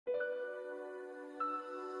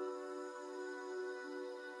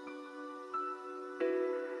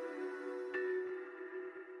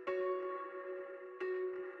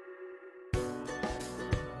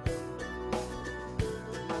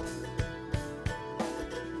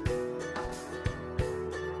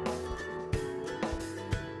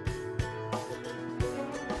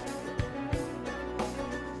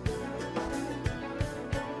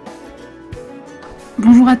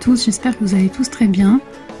Bonjour à tous, j'espère que vous allez tous très bien.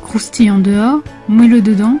 Croustillant dehors, moelleux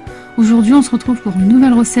dedans. Aujourd'hui on se retrouve pour une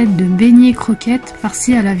nouvelle recette de beignets croquettes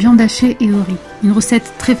farcies à la viande hachée et au riz. Une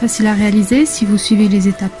recette très facile à réaliser, si vous suivez les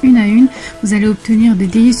étapes une à une, vous allez obtenir des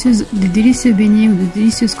délicieux beignets ou de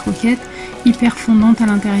délicieuses croquettes hyper fondantes à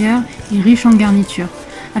l'intérieur et riches en garniture.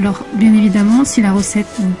 Alors bien évidemment, si la recette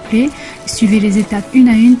vous plaît, suivez les étapes une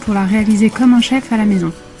à une pour la réaliser comme un chef à la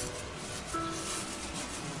maison.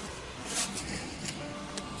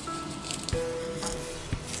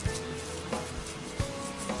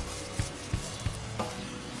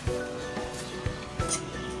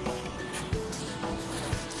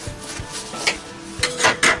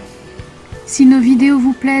 Si nos vidéos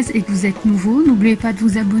vous plaisent et que vous êtes nouveau, n'oubliez pas de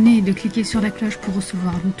vous abonner et de cliquer sur la cloche pour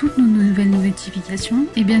recevoir toutes nos nouvelles notifications.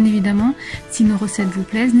 Et bien évidemment, si nos recettes vous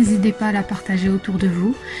plaisent, n'hésitez pas à la partager autour de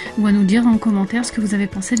vous ou à nous dire en commentaire ce que vous avez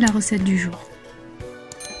pensé de la recette du jour.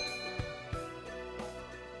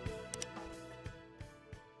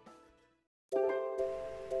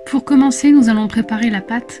 Pour commencer, nous allons préparer la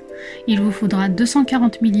pâte. Il vous faudra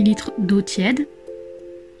 240 ml d'eau tiède,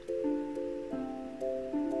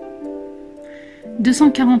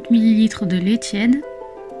 240 ml de lait tiède,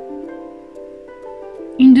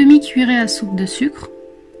 une demi-cuillerée à soupe de sucre,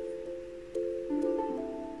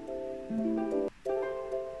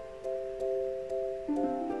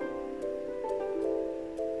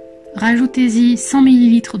 rajoutez-y 100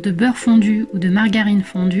 ml de beurre fondu ou de margarine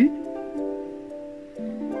fondue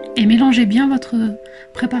et mélangez bien votre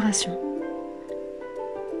préparation.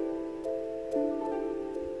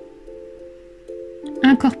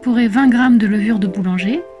 Incorporez 20 g de levure de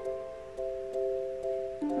boulanger,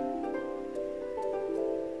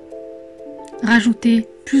 rajoutez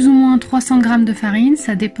plus ou moins 300 g de farine,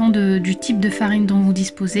 ça dépend du type de farine dont vous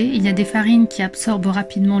disposez. Il y a des farines qui absorbent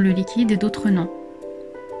rapidement le liquide et d'autres non.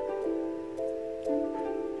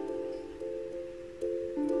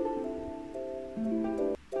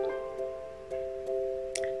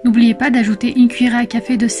 N'oubliez pas d'ajouter une cuillerée à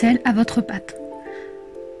café de sel à votre pâte.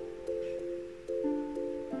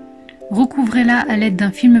 Recouvrez-la à l'aide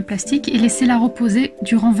d'un film plastique et laissez-la reposer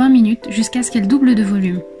durant 20 minutes jusqu'à ce qu'elle double de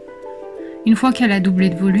volume. Une fois qu'elle a doublé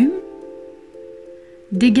de volume,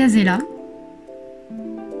 dégazez-la.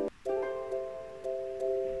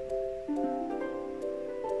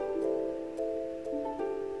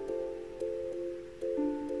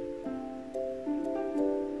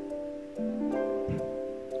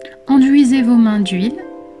 Enduisez vos mains d'huile.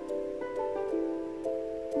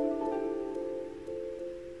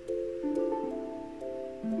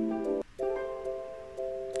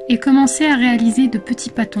 Et commencez à réaliser de petits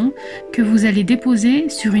pâtons que vous allez déposer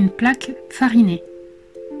sur une plaque farinée.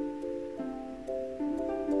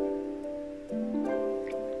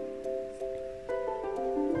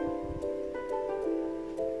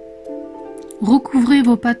 Recouvrez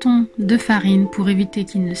vos pâtons de farine pour éviter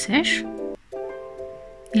qu'ils ne sèchent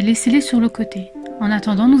et laissez-les sur le côté. En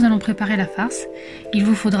attendant, nous allons préparer la farce. Il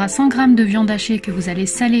vous faudra 100 g de viande hachée que vous allez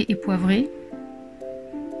saler et poivrer,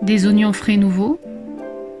 des oignons frais nouveaux,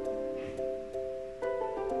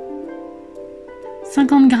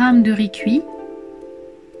 50 g de riz cuit,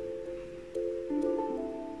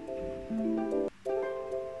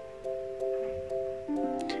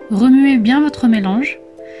 remuez bien votre mélange.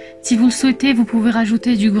 Si vous le souhaitez, vous pouvez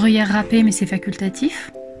rajouter du gruyère râpé, mais c'est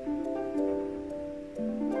facultatif.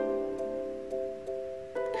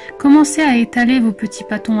 Commencez à étaler vos petits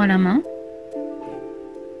pâtons à la main.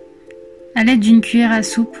 À l'aide d'une cuillère à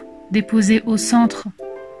soupe, déposez au centre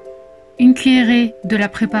une cuillerée de la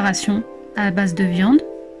préparation à base de viande.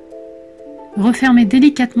 Refermez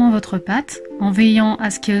délicatement votre pâte en veillant à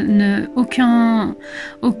ce que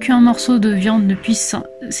aucun morceau de viande ne puisse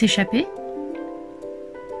s'échapper.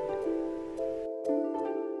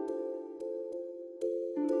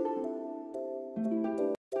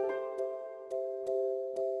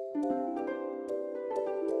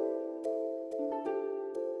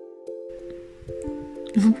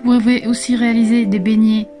 Vous pouvez aussi réaliser des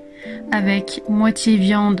beignets avec moitié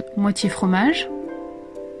viande, moitié fromage.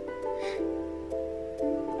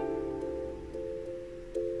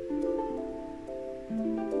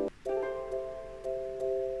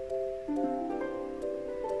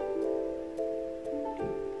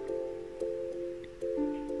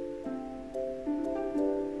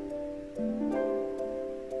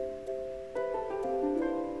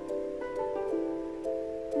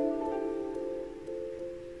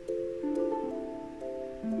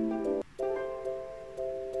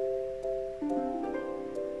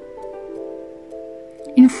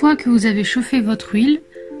 Une fois que vous avez chauffé votre huile,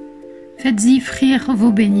 faites-y frire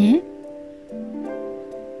vos beignets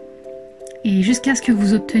et jusqu'à ce que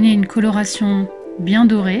vous obteniez une coloration bien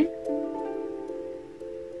dorée.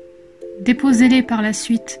 Déposez-les par la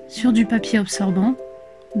suite sur du papier absorbant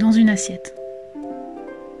dans une assiette.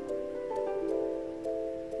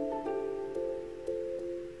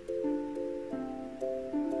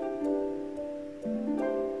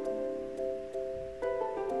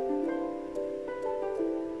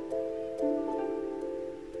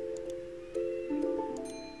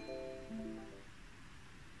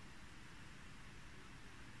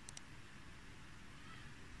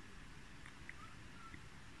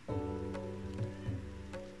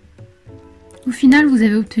 Au final, vous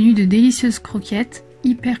avez obtenu de délicieuses croquettes,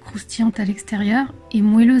 hyper croustillantes à l'extérieur et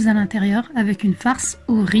moelleuses à l'intérieur, avec une farce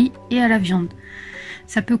au riz et à la viande.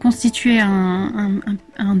 Ça peut constituer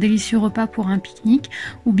un délicieux repas pour un pique-nique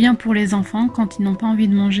ou bien pour les enfants quand ils n'ont pas envie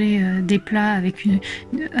de manger des plats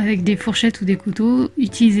avec des fourchettes ou des couteaux.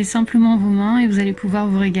 Utilisez simplement vos mains et vous allez pouvoir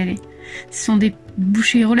vous régaler. Ce sont des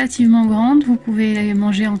bouchées relativement grandes, vous pouvez les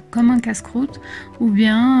manger comme un casse-croûte ou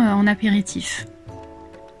bien en apéritif.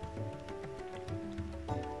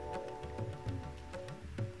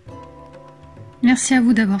 Merci à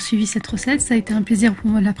vous d'avoir suivi cette recette, ça a été un plaisir pour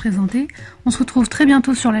moi de la présenter. On se retrouve très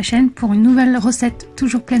bientôt sur la chaîne pour une nouvelle recette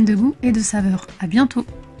toujours pleine de goût et de saveurs. À bientôt!